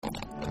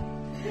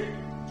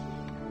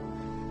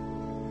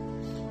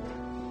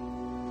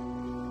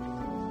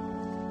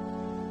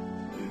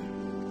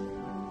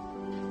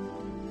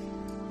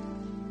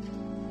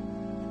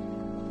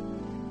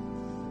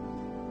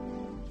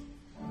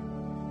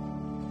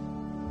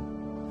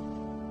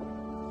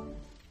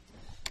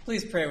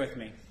Please pray with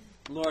me.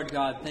 Lord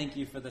God, thank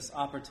you for this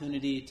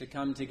opportunity to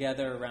come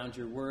together around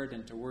your word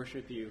and to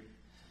worship you.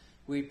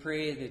 We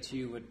pray that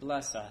you would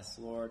bless us,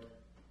 Lord,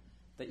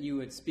 that you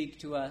would speak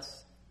to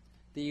us,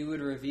 that you would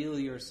reveal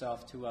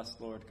yourself to us,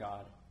 Lord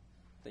God,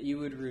 that you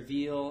would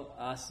reveal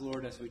us,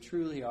 Lord, as we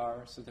truly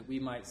are, so that we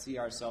might see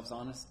ourselves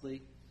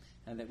honestly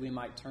and that we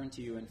might turn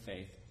to you in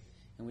faith.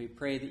 And we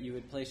pray that you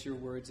would place your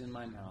words in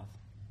my mouth.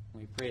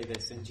 And we pray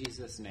this in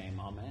Jesus' name.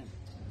 Amen.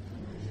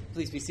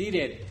 Please be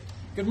seated.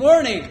 Good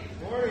morning.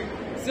 Good morning.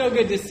 So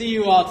good to see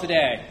you all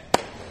today.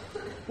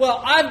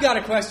 Well, I've got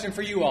a question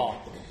for you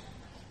all.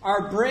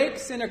 Are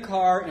brakes in a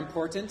car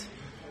important?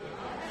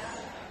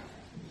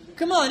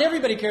 Come on,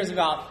 everybody cares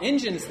about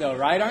engines though,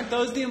 right? Aren't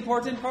those the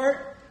important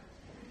part?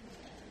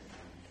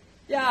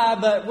 Yeah,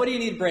 but what do you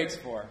need brakes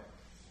for?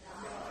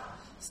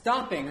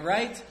 Stopping,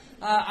 right?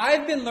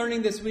 I've been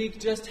learning this week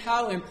just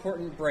how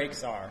important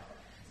brakes are,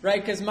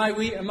 right? Because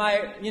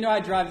I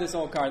drive this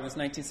old car, this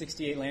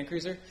 1968 Land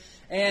Cruiser,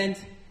 and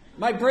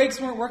my brakes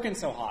weren't working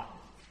so hot,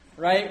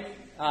 right?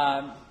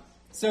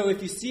 So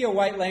if you see a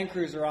white Land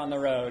Cruiser on the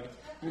road,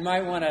 you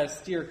might want to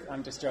steer.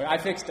 I'm just joking. I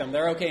fixed them.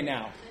 They're okay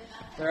now.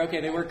 They're okay.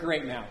 They work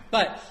great now.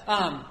 But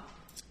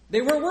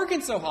they weren't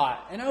working so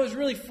hot, and I was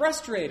really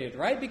frustrated,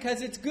 right?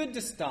 Because it's good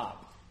to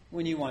stop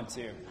when you want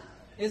to,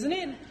 isn't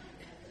it?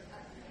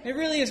 It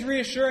really is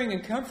reassuring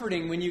and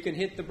comforting when you can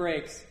hit the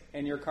brakes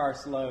and your car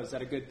slows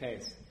at a good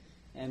pace,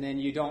 and then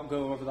you don't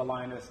go over the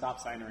line of a stop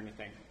sign or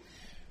anything,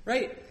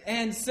 right?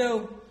 And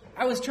so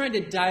I was trying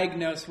to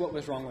diagnose what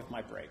was wrong with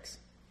my brakes,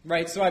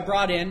 right? So I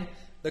brought in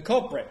the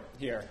culprit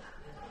here.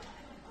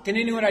 Can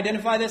anyone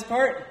identify this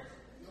part?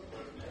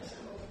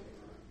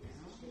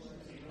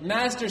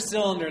 Master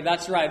cylinder,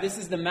 that's right. This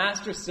is the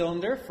master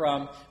cylinder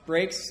from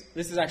brakes.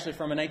 This is actually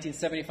from a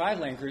 1975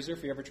 Land Cruiser,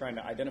 if you're ever trying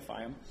to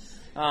identify them.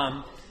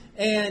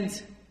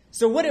 And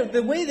so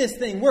the way this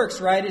thing works,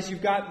 right, is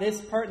you've got this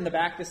part in the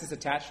back. This is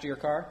attached to your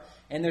car.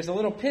 And there's a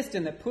little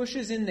piston that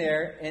pushes in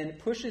there and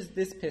pushes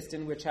this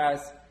piston, which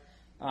has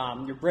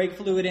your brake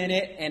fluid in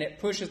it, and it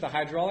pushes the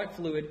hydraulic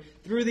fluid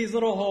through these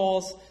little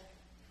holes,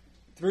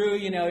 through,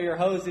 your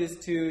hoses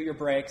to your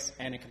brakes,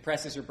 and it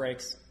compresses your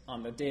brakes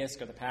on the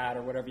disc or the pad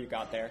or whatever you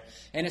got there.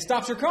 And it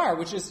stops your car,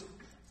 which is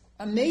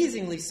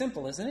amazingly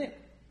simple, isn't it?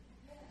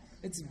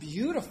 It's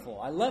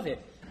beautiful. I love it.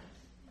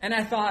 And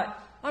I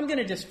thought, I'm going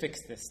to just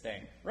fix this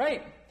thing,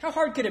 right? How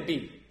hard could it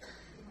be?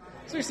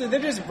 Seriously, they're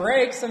just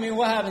brakes. I mean,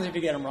 what happens if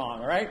you get them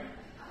wrong, right?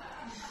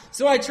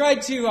 So I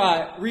tried to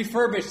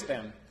refurbish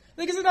them.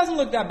 Because it doesn't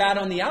look that bad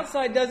on the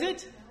outside, does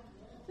it?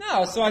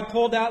 No, so I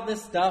pulled out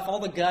this stuff, all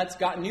the guts,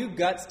 got new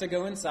guts to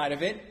go inside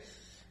of it,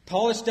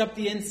 polished up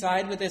the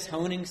inside with this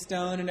honing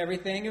stone and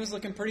everything. It was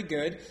looking pretty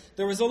good.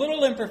 There was a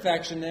little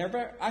imperfection there,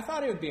 but I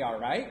thought it would be all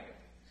right.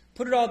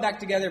 Put it all back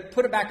together,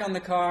 put it back on the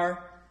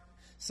car,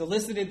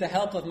 solicited the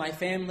help of my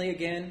family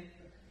again.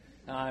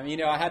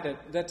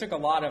 That took a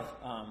lot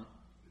of,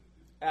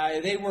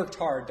 they worked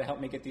hard to help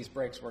me get these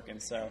brakes working,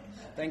 so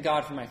thank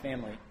God for my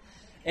family.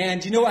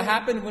 And do you know what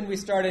happened when we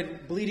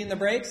started bleeding the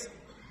brakes?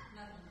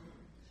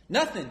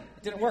 Nothing.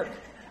 It didn't work.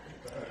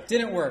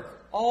 Didn't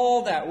work.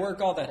 All that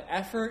work, all that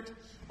effort,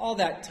 all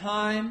that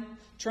time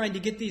trying to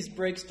get these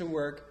brakes to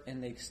work,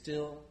 and they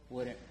still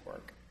wouldn't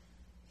work.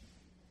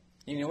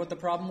 You know what the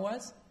problem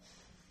was?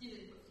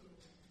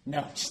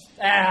 No.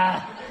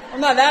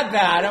 I'm not that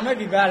bad. I might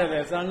be bad at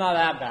this. I'm not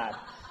that bad.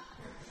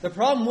 The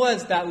problem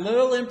was that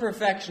little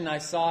imperfection I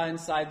saw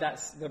inside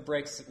the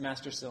brakes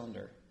master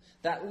cylinder.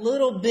 That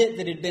little bit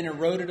that had been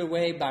eroded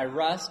away by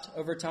rust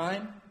over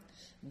time,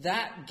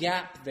 that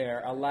gap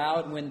there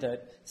allowed, when the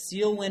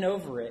seal went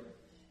over it,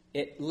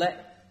 it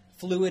let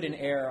fluid and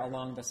air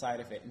along the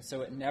side of it, and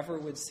so it never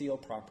would seal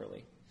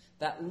properly.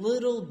 That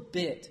little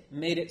bit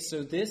made it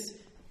so this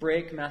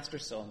brake master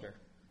cylinder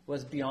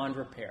was beyond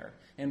repair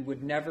and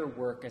would never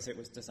work as it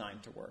was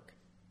designed to work.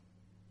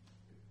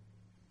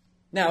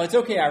 Now, it's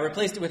okay, I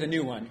replaced it with a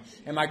new one,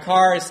 and my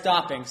car is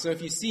stopping, so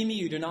if you see me,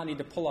 you do not need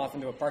to pull off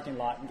into a parking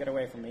lot and get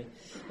away from me.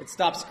 It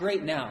stops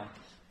great now.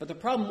 But the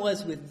problem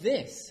was with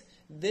this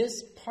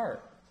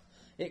part.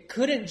 It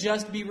couldn't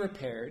just be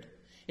repaired.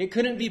 It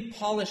couldn't be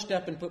polished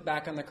up and put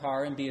back on the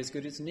car and be as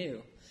good as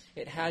new.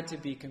 It had to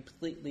be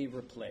completely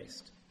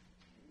replaced.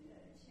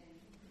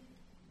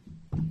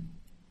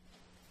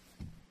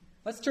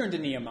 Let's turn to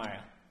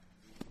Nehemiah.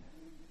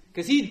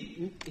 Because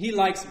he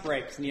likes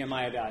brakes,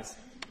 Nehemiah does.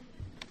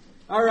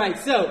 All right,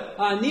 so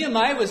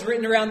Nehemiah was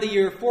written around the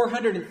year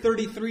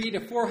 433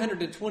 to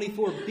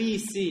 424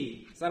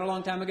 BC. Is that a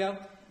long time ago?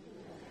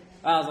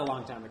 That was a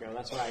long time ago,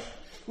 that's right.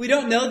 We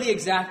don't know the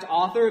exact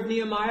author of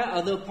Nehemiah,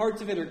 although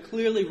parts of it are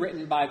clearly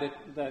written by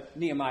the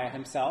Nehemiah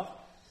himself.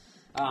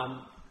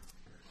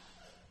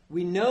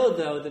 We know,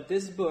 though, that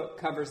this book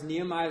covers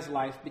Nehemiah's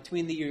life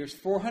between the years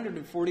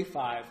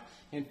 445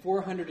 and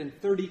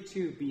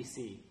 432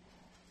 BC.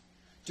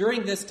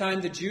 During this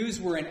time, the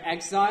Jews were in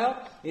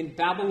exile in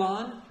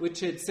Babylon, which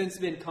had since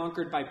been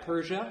conquered by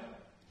Persia.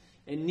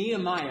 And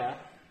Nehemiah,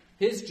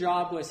 his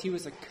job was he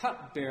was a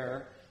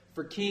cupbearer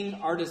for King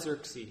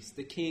Artaxerxes,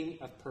 the king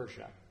of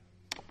Persia.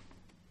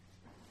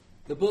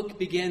 The book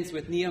begins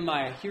with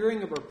Nehemiah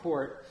hearing a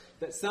report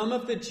that some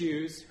of the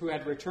Jews who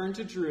had returned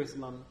to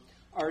Jerusalem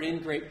are in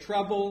great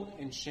trouble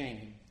and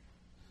shame.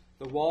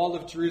 The wall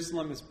of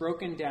Jerusalem is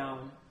broken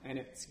down, and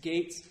its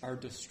gates are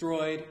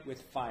destroyed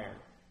with fire.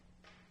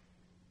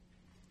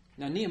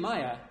 Now,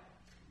 Nehemiah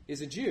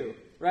is a Jew,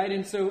 right?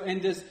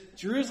 And does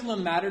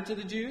Jerusalem matter to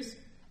the Jews?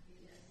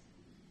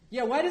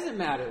 Yeah, why does it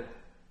matter?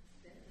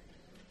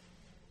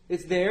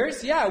 It's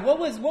theirs? Yeah, what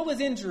was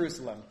in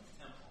Jerusalem?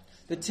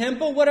 The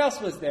temple. What else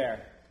was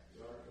there?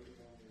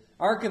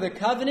 Ark of the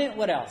Covenant.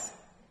 What else?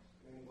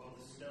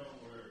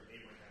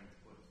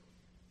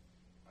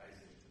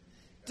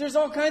 There's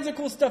all kinds of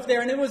cool stuff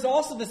there. And it was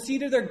also the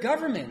seat of their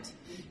government.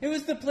 It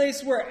was the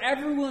place where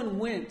everyone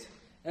went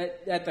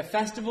at the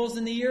festivals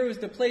in the year. It was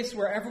the place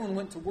where everyone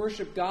went to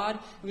worship God.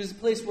 It was the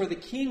place where the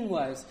king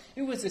was.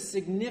 It was a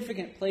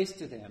significant place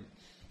to them.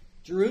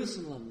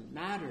 Jerusalem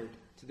mattered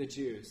to the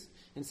Jews.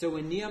 And so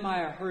when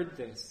Nehemiah heard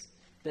this,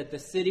 that the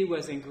city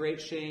was in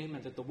great shame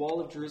and that the wall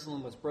of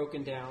Jerusalem was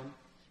broken down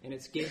and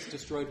its gates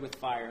destroyed with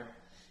fire,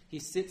 he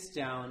sits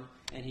down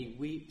and he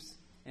weeps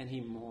and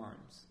he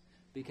mourns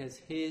because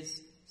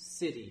his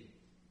city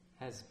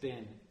has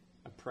been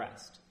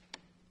oppressed.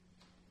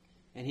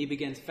 And he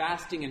begins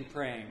fasting and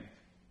praying,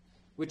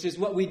 which is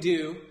what we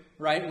do,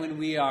 right, when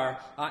we are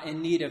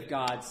in need of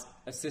God's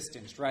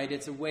assistance, right?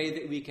 It's a way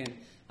that we can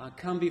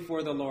come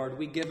before the Lord.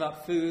 We give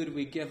up food,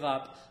 we give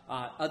up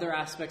other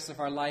aspects of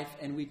our life,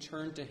 and we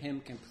turn to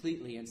him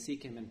completely and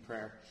seek him in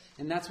prayer.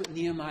 And that's what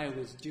Nehemiah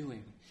was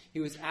doing. He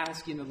was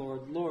asking the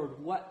Lord,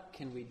 Lord, what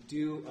can we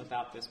do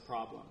about this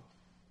problem?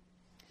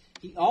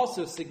 He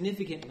also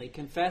significantly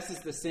confesses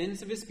the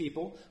sins of his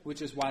people,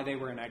 which is why they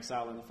were in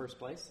exile in the first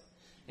place.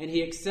 And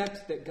he accepts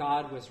that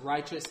God was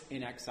righteous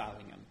in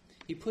exiling him.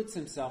 He puts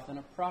himself in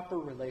a proper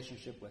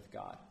relationship with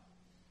God.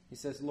 He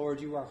says, Lord,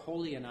 you are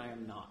holy and I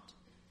am not.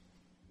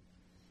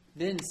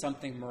 Then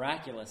something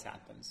miraculous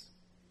happens.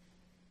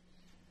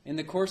 In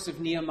the course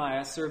of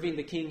Nehemiah serving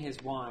the king his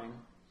wine,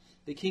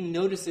 the king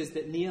notices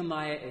that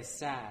Nehemiah is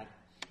sad,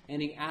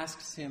 and he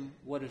asks him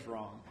what is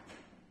wrong.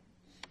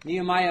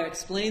 Nehemiah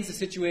explains the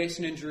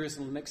situation in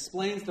Jerusalem,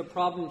 explains the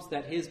problems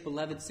that his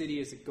beloved city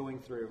is going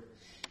through.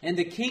 And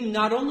the king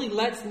not only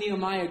lets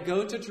Nehemiah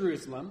go to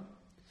Jerusalem,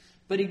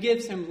 but he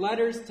gives him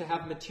letters to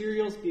have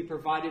materials be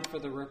provided for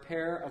the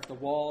repair of the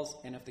walls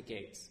and of the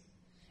gates.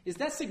 Is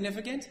that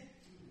significant?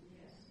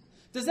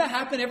 Does that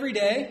happen every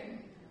day?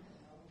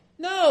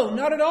 No,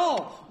 not at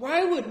all.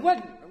 Why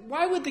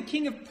would the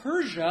king of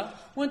Persia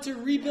want to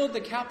rebuild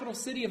the capital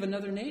city of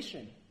another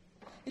nation?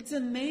 It's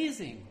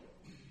amazing.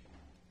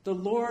 The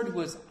Lord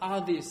was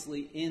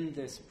obviously in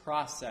this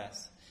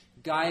process,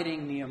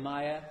 guiding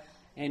Nehemiah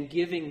and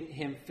giving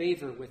him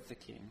favor with the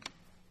king.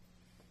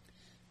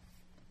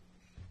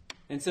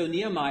 And so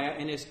Nehemiah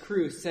and his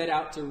crew set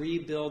out to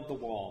rebuild the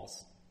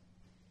walls.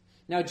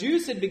 Now,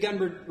 Jews had begun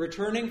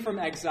returning from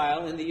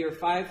exile in the year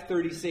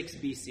 536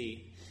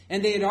 BC,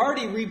 and they had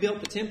already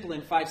rebuilt the temple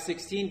in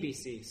 516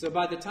 BC. So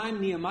by the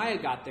time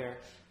Nehemiah got there,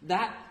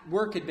 that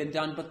work had been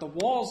done, but the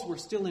walls were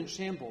still in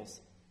shambles,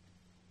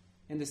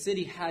 and the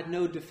city had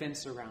no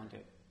defense around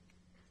it.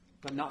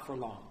 But not for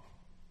long.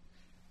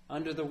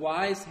 Under the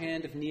wise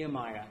hand of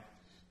Nehemiah,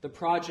 the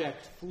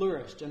project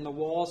flourished and the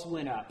walls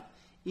went up,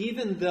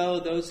 even though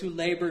those who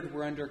labored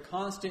were under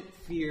constant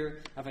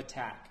fear of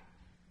attack.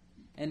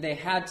 And they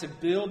had to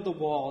build the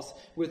walls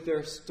with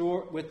their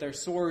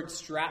swords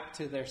strapped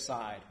to their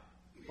side,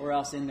 or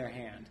else in their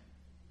hand.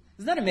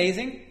 Isn't that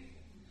amazing?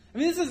 I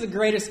mean, this is the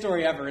greatest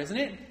story ever, isn't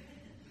it?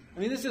 I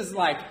mean, this is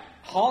like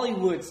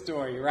Hollywood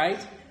story, right?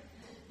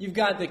 You've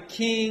got the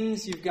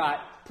kings, you've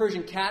got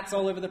Persian cats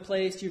all over the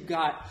place, you've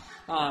got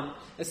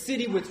a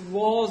city with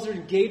walls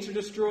and gates are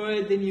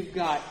destroyed, then you've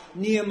got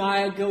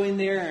Nehemiah going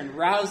there and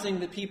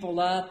rousing the people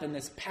up in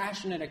this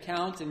passionate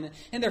account, and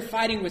they're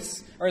fighting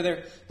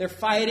they're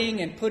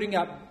fighting and putting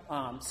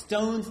up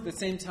stones at the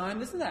same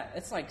time. Isn't that?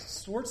 It's like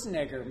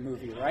Schwarzenegger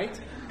movie, right?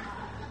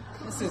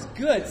 This is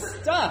good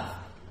stuff.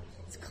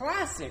 It's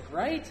classic,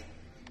 right?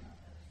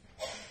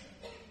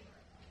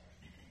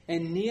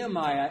 And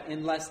Nehemiah,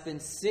 in less than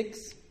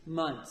 6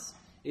 months,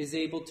 is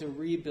able to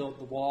rebuild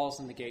the walls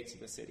and the gates of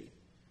the city.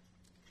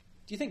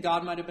 Do you think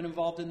God might have been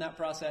involved in that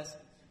process?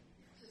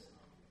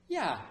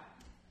 Yeah.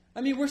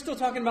 I mean, we're still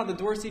talking about the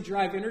Dorsey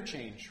Drive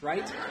interchange,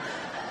 right?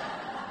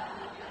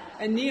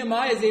 And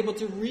Nehemiah is able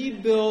to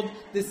rebuild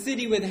the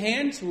city with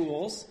hand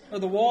tools, or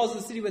the walls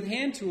of the city with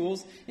hand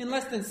tools, in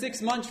less than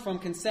 6 months from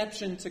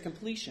conception to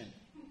completion.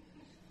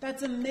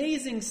 That's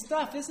amazing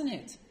stuff, isn't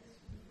it?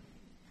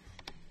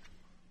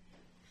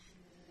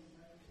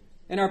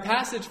 In our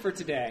passage for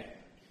today,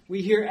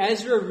 we hear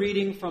Ezra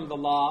reading from the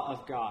law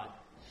of God.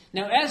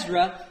 Now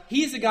Ezra,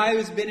 he's a guy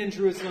who's been in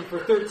Jerusalem for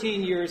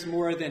 13 years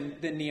more than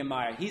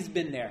Nehemiah. He's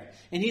been there,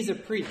 and he's a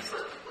priest.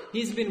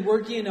 He's been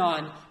working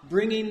on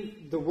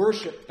bringing the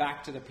worship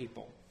back to the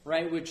people,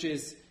 right? Which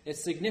is a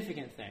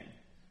significant thing,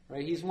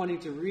 right? He's wanting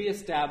to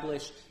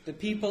reestablish the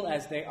people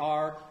as they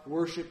are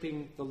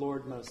worshiping the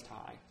Lord Most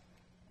High.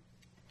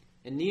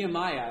 And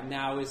Nehemiah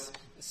now is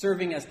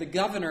serving as the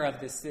governor of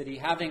this city,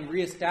 having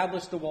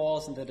reestablished the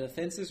walls and the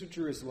defenses of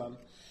Jerusalem.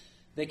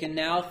 They can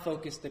now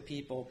focus the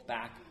people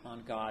back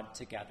on God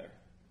together.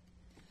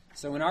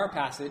 So in our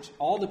passage,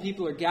 all the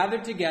people are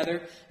gathered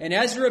together, and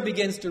Ezra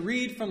begins to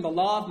read from the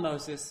law of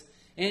Moses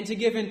and to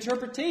give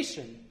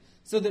interpretation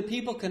so that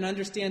people can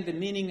understand the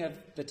meaning of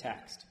the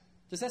text.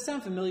 Does that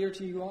sound familiar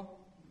to you all?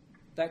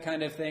 That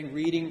kind of thing,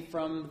 reading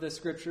from the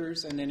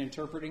scriptures and then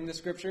interpreting the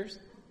scriptures?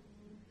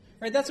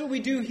 Right, that's what we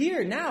do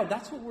here now.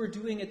 That's what we're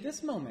doing at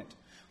this moment.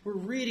 We're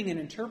reading and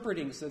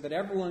interpreting so that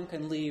everyone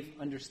can leave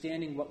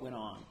understanding what went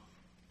on.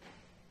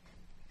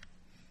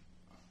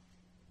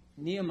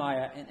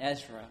 Nehemiah and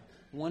Ezra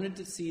wanted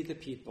to see the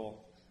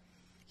people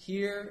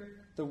hear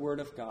the word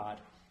of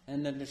God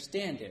and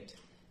understand it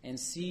and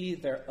see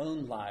their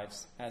own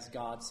lives as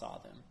God saw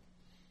them.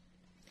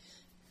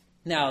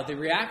 Now, the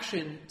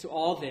reaction to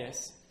all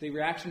this, the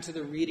reaction to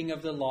the reading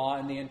of the law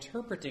and the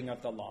interpreting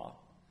of the law,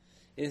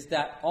 is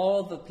that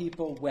all the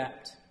people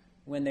wept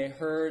when they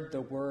heard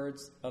the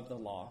words of the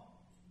law.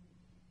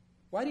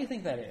 Why do you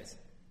think that is?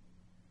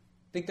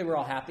 Think they were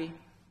all happy?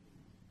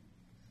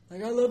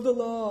 Like, I love the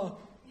law.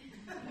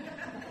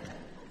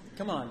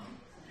 Come on.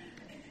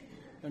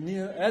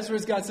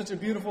 Ezra's got such a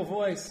beautiful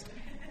voice.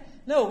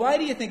 No, why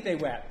do you think they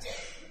wept?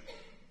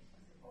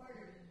 Order.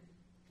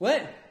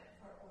 What?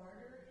 For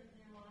order in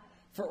their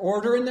lives. For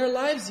order in their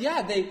lives?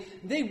 Yeah,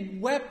 they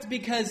wept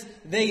because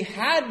they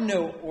had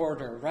no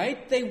order,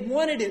 right? They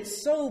wanted it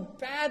so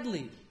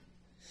badly.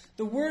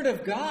 The Word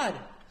of God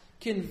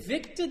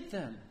convicted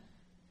them.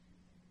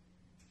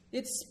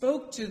 It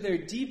spoke to their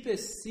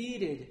deepest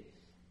seated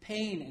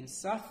pain and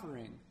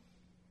suffering,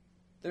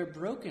 their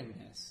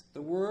brokenness.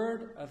 The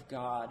Word of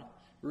God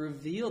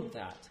revealed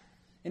that.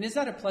 And is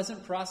that a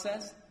pleasant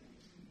process?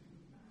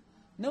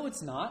 No,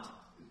 it's not.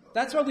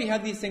 That's why we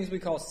have these things we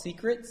call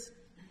secrets.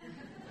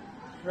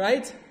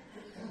 Right?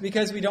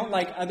 Because we don't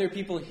like other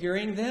people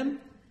hearing them.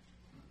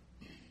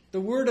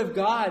 The Word of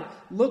God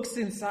looks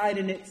inside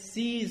and it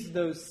sees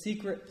those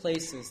secret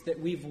places that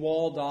we've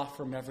walled off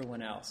from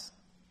everyone else.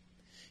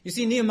 You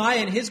see, Nehemiah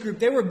and his group,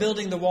 they were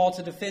building the wall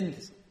to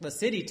defend the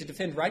city, to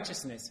defend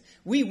righteousness.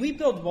 We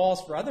build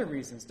walls for other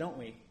reasons, don't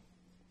we?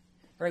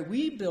 Right?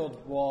 We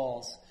build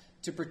walls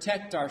to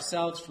protect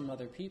ourselves from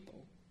other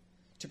people,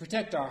 to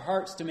protect our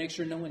hearts, to make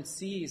sure no one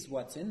sees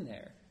what's in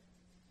there.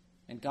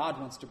 And God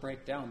wants to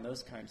break down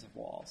those kinds of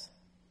walls.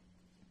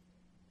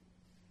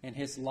 And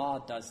His law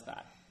does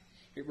that.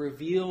 It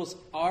reveals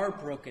our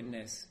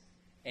brokenness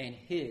and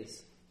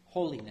His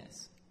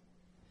holiness.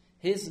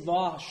 His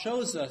law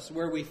shows us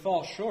where we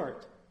fall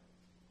short.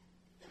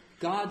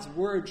 God's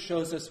Word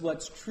shows us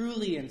what's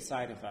truly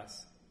inside of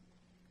us.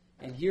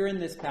 And here in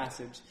this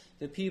passage,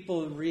 the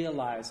people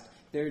realized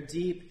their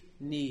deep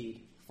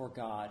need for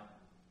God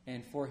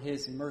and for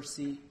His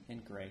mercy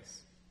and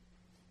grace.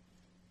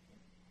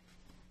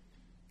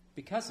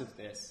 Because of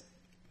this,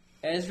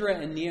 Ezra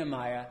and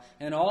Nehemiah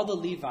and all the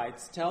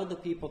Levites tell the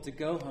people to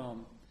go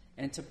home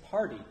and to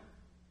party,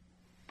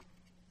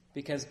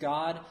 because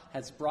God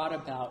has brought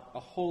about a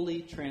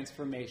holy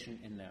transformation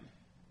in them.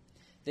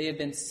 They have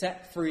been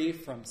set free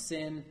from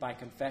sin by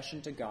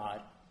confession to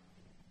God,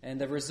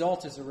 and the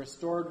result is a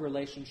restored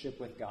relationship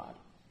with God.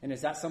 And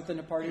is that something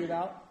to party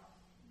about?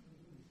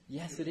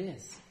 Yes, it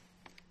is.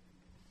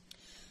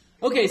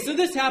 Okay, so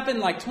this happened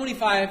like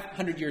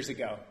 2,500 years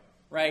ago,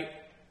 right?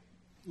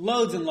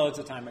 Loads and loads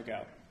of time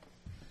ago.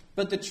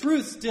 But the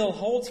truth still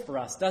holds for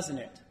us, doesn't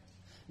it?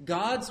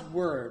 God's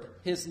Word,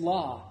 His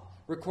law,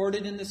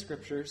 recorded in the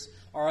Scriptures,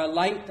 are a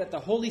light that the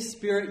Holy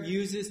Spirit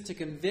uses to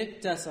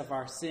convict us of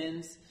our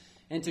sins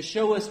and to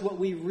show us what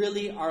we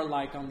really are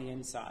like on the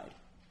inside.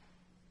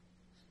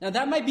 Now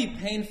that might be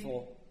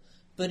painful,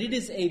 but it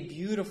is a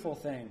beautiful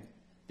thing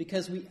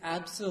because we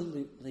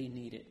absolutely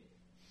need it.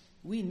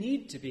 We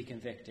need to be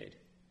convicted.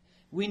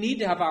 We need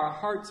to have our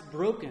hearts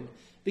broken,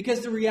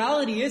 because the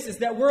reality is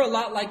that we're a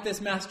lot like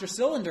this master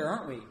cylinder,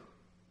 aren't we?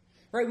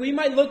 Right? We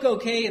might look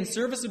okay and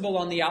serviceable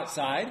on the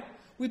outside.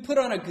 We put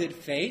on a good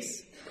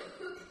face.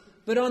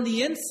 But on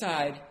the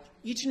inside,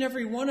 each and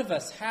every one of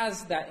us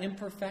has that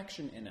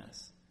imperfection in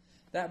us,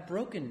 that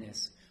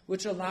brokenness,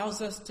 which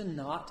allows us to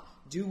not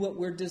do what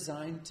we're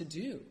designed to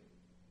do,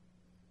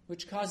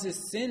 which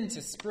causes sin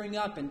to spring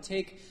up and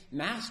take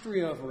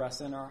mastery over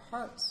us in our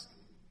hearts.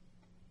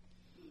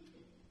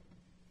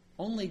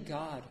 Only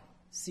God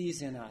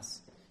sees in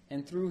us,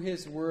 and through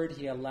His Word,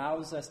 He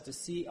allows us to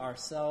see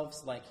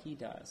ourselves like He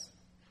does.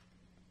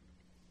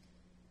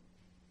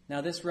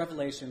 Now, this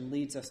revelation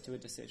leads us to a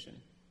decision.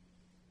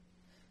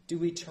 Do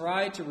we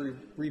try to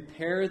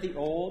repair the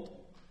old?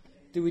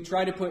 Do we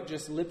try to put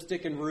just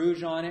lipstick and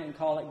rouge on it and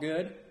call it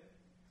good?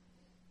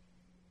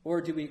 Or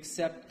do we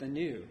accept the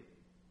new?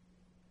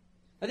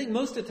 I think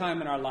most of the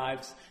time in our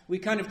lives, we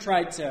kind of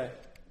try to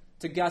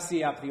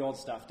gussy up the old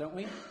stuff, don't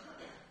we?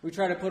 We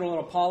try to put a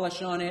little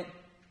polish on it,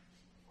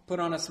 put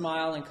on a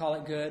smile and call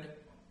it good.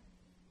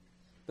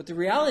 But the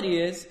reality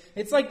is,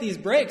 it's like these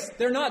brakes.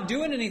 They're not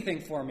doing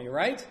anything for me,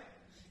 right?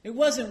 It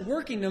wasn't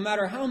working no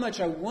matter how much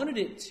I wanted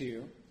it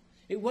to.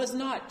 It was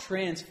not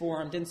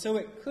transformed, and so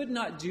it could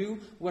not do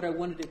what I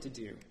wanted it to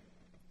do.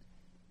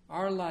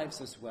 Our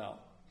lives as well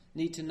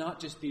need to not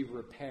just be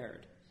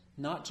repaired,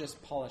 not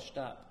just polished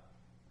up,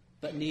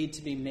 but need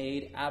to be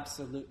made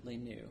absolutely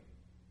new.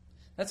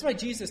 That's why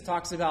Jesus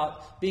talks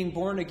about being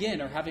born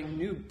again or having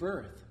new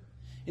birth,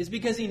 is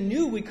because he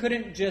knew we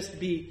couldn't just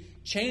be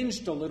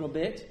changed a little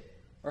bit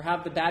or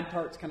have the bad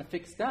parts kind of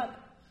fixed up.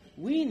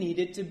 We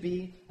needed to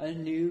be a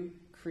new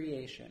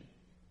creation.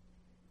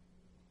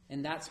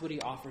 And that's what he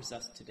offers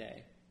us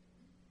today.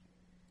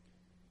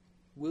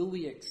 Will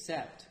we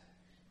accept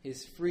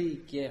his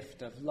free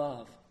gift of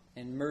love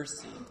and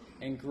mercy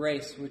and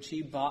grace which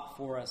he bought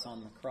for us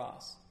on the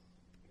cross?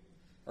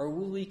 Or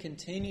will we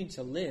continue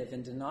to live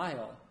in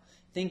denial,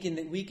 thinking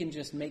that we can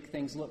just make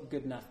things look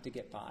good enough to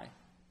get by?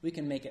 We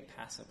can make it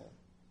passable.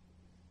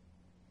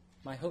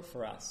 My hope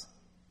for us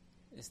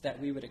is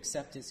that we would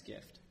accept his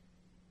gift,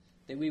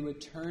 that we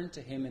would turn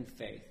to him in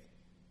faith,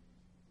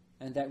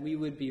 and that we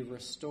would be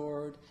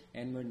restored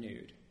and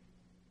renewed.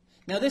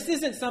 Now, this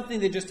isn't something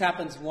that just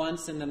happens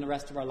once and then the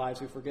rest of our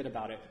lives we forget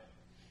about it.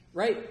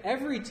 Right?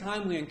 Every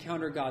time we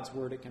encounter God's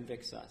word, it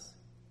convicts us.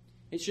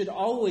 It should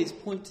always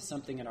point to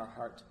something in our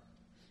heart.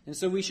 And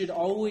so we should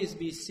always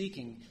be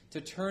seeking to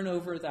turn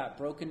over that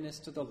brokenness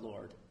to the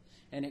Lord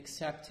and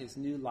accept his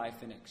new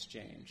life in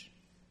exchange.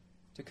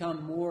 To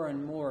come more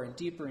and more and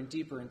deeper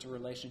into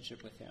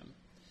relationship with him.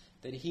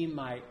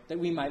 That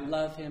we might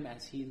love him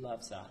as he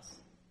loves us.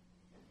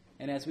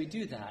 And as we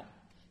do that,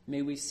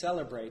 may we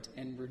celebrate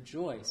and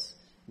rejoice,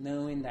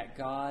 knowing that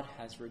God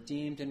has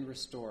redeemed and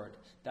restored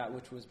that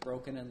which was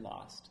broken and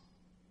lost.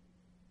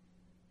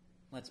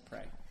 Let's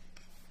pray.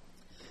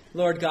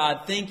 Lord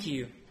God, thank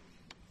you.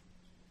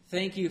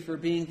 Thank you for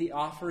being the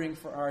offering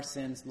for our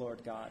sins,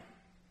 Lord God.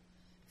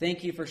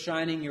 Thank you for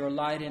shining your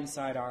light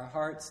inside our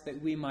hearts that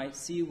we might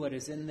see what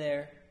is in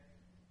there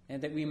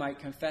and that we might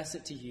confess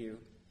it to you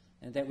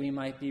and that we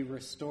might be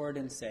restored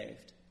and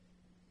saved.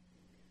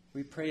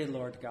 We pray,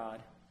 Lord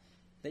God,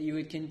 that you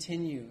would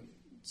continue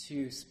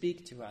to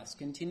speak to us,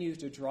 continue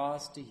to draw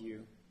us to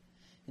you,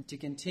 and to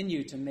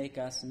continue to make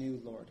us new,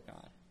 Lord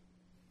God.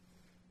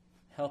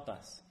 Help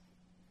us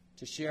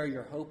to share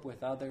your hope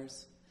with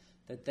others,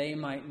 that they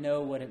might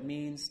know what it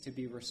means to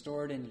be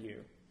restored in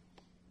you.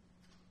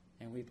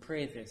 And we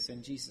pray this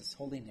in Jesus'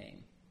 holy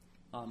name.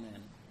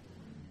 Amen.